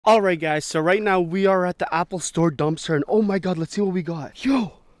Alright guys, so right now we are at the Apple Store dumpster and oh my god, let's see what we got.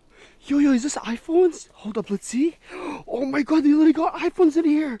 Yo, is this iPhones? Hold up, let's see. Oh my god, they literally got iPhones in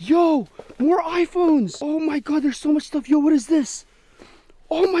here. Yo, more iPhones. Oh my god, there's so much stuff. Yo, what is this?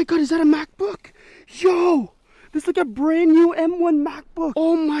 Oh my god, is that a MacBook? Yo, this is like a brand new M1 MacBook.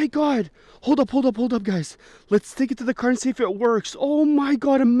 Oh my god. Hold up, guys. Let's take it to the car and see if it works. Oh my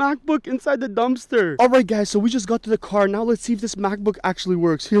god, a MacBook inside the dumpster. Alright guys, so we just got to the car. Now let's see if this MacBook actually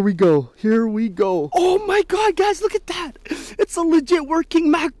works. Here we go. Oh my god, guys, look at that. It's a legit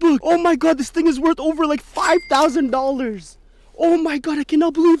working MacBook. Oh my god, this thing is worth over like $5,000. Oh my god, I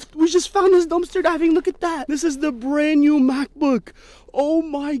cannot believe we just found this dumpster diving. Look at that. This is the brand new MacBook. Oh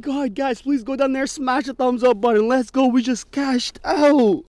my god, guys, please go down there, smash the thumbs up button. Let's go. We just cashed out.